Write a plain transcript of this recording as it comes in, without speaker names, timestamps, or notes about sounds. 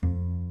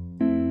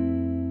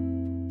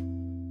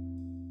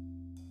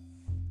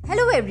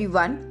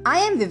everyone, I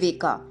am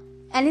Viveka,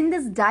 and in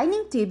this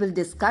dining table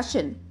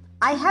discussion,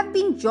 I have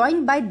been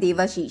joined by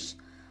Devashish.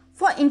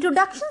 For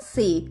introduction's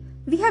sake,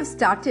 we have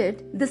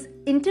started this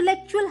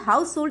intellectual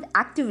household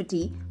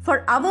activity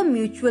for our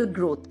mutual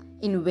growth,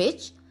 in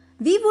which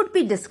we would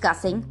be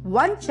discussing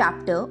one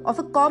chapter of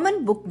a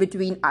common book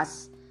between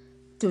us.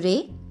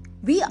 Today,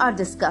 we are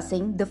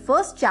discussing the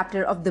first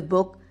chapter of the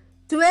book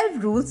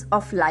 12 Rules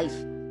of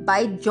Life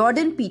by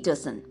Jordan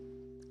Peterson.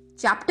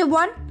 Chapter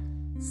 1,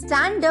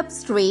 Stand Up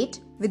Straight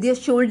with Your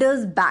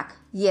Shoulders Back.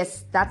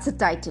 Yes, that's the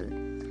title.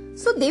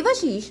 So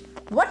Devashish,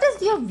 what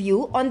is your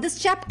view on this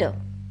chapter?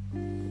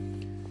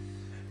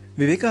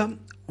 Viveka,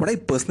 what I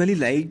personally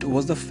liked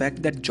was the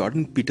fact that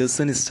Jordan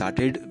Peterson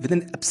started with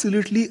an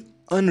absolutely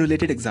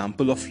unrelated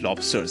example of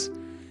lobsters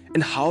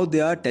and how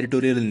they are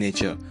territorial in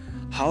nature,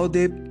 how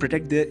they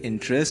protect their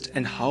interest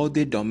and how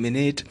they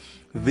dominate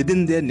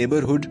within their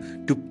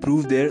neighborhood to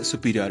prove their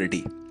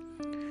superiority.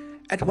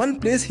 At one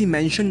place he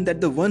mentioned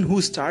that the one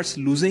who starts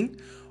losing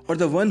or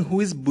the one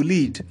who is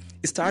bullied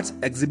starts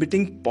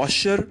exhibiting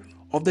posture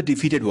of the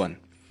defeated one.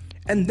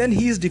 And then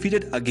he is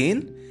defeated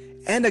again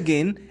and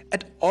again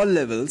at all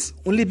levels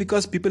only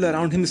because people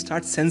around him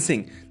start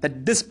sensing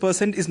that this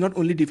person is not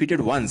only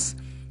defeated once,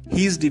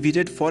 he is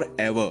defeated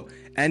forever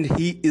and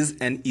he is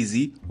an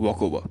easy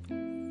walkover.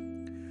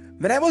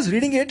 When I was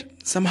reading it,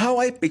 somehow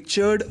I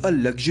pictured a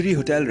luxury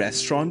hotel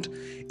restaurant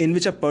in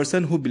which a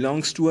person who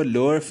belongs to a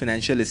lower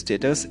financial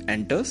status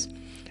enters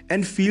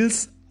and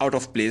feels out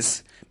of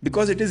place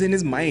because it is in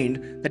his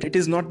mind that it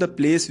is not the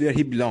place where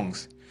he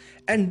belongs.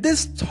 And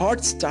this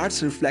thought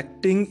starts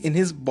reflecting in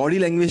his body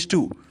language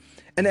too.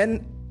 And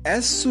then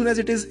as soon as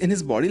it is in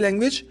his body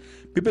language,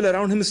 people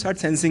around him start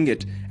sensing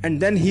it. And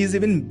then he is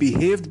even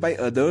behaved by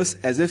others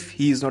as if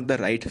he is not the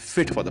right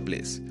fit for the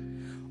place.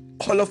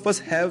 All of us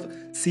have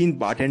seen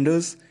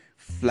bartenders,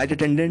 flight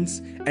attendants,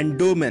 and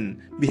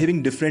doormen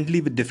behaving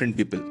differently with different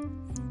people.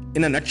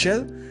 In a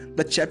nutshell,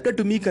 the chapter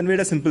to me conveyed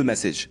a simple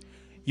message.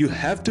 You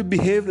have to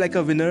behave like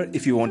a winner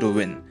if you want to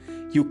win.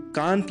 You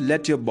can't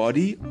let your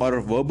body or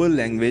verbal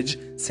language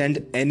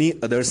send any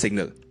other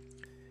signal.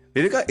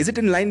 Viveka, is it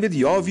in line with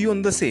your view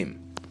on the same?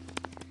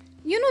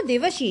 You know,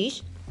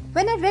 Devashish,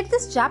 when I read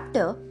this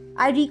chapter,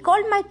 I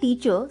recalled my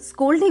teacher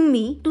scolding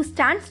me to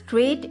stand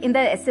straight in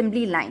the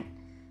assembly line.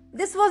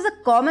 This was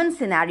a common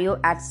scenario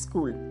at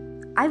school.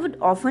 I would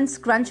often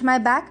scrunch my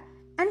back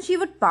and she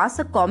would pass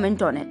a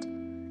comment on it.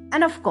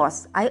 And of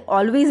course, I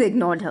always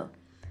ignored her.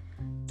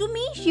 To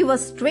me, she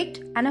was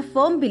strict and a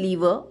firm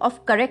believer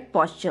of correct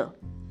posture.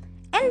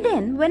 And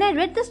then, when I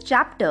read this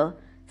chapter,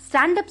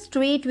 Stand Up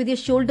Straight with Your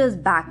Shoulders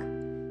Back,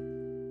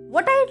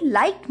 what I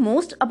liked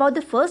most about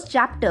the first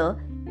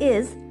chapter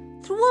is,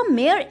 through a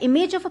mere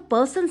image of a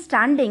person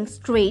standing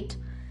straight,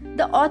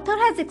 the author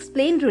has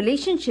explained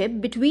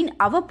relationship between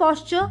our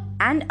posture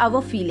and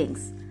our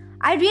feelings.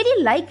 I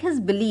really like his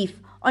belief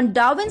on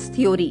Darwin's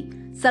theory,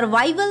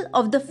 survival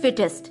of the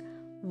fittest.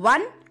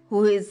 One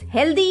who is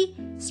healthy,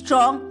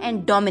 strong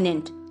and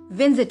dominant,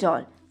 wins it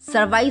all,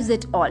 survives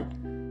it all.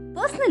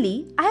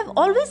 Personally, I have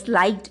always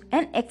liked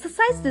and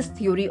exercised this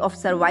theory of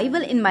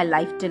survival in my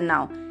life till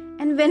now.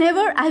 And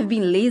whenever I have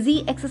been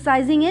lazy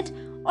exercising it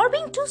or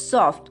being too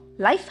soft,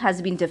 life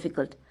has been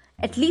difficult,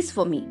 at least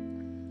for me.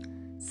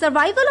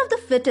 Survival of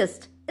the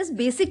fittest is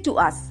basic to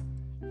us.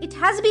 It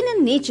has been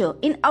in nature,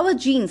 in our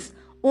genes.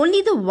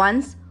 Only the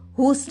ones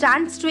who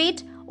stand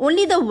straight,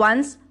 only the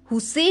ones who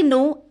say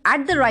no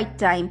at the right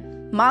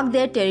time, mark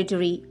their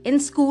territory in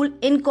school,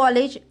 in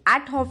college,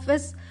 at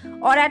office,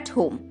 or at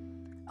home.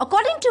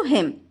 According to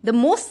him, the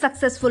most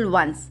successful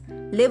ones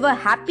live a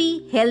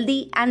happy,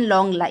 healthy, and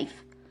long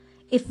life.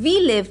 If we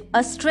live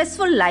a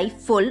stressful life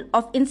full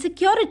of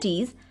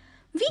insecurities,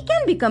 we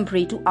can become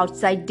prey to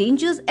outside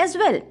dangers as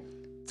well.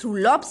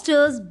 Through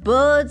lobsters,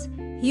 birds,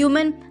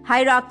 human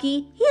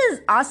hierarchy, he is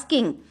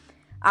asking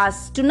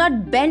us to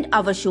not bend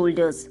our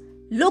shoulders,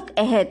 look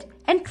ahead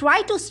and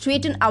try to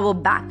straighten our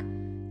back.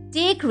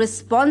 Take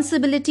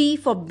responsibility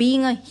for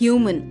being a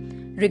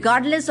human,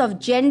 regardless of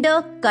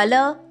gender,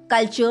 color,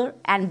 culture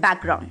and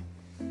background.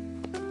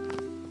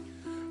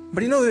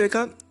 But you know,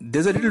 Viveka,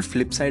 there's a little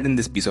flip side in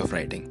this piece of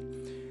writing.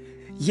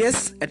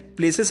 Yes, at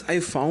places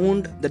I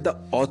found that the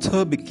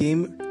author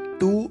became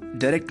too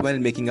direct while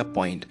making a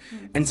point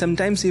and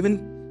sometimes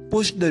even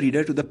pushed the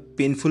reader to the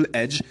painful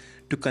edge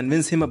to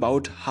convince him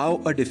about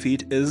how a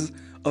defeat is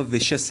a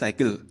vicious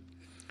cycle.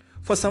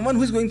 For someone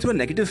who is going through a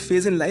negative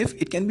phase in life,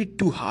 it can be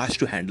too harsh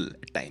to handle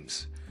at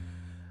times.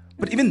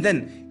 But even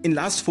then, in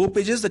last 4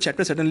 pages, the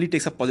chapter certainly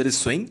takes a positive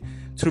swing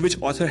through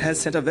which author has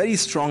sent a very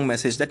strong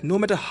message that no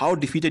matter how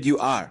defeated you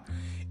are,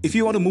 if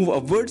you want to move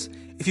upwards,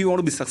 if you want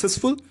to be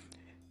successful,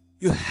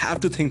 you have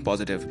to think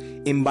positive,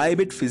 imbibe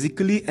it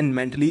physically and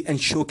mentally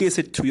and showcase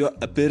it through your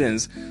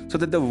appearance so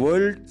that the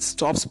world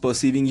stops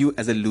perceiving you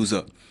as a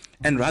loser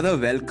and rather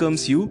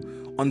welcomes you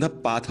on the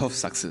path of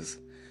success.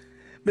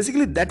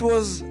 Basically, that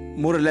was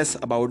more or less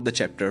about the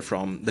chapter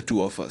from the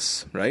two of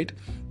us, right?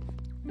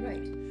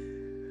 Right.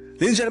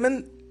 Ladies and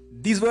gentlemen,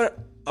 these were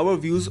our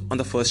views on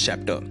the first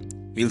chapter.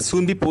 We'll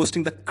soon be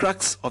posting the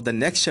crux of the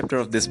next chapter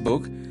of this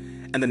book.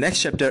 And the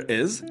next chapter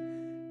is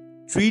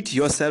treat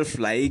yourself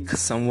like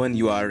someone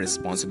you are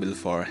responsible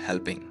for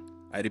helping.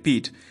 I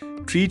repeat,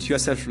 treat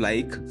yourself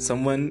like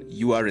someone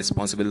you are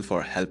responsible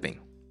for helping.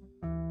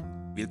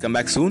 We'll come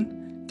back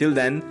soon. Till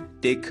then,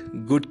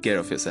 take good care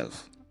of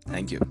yourself.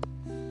 Thank you.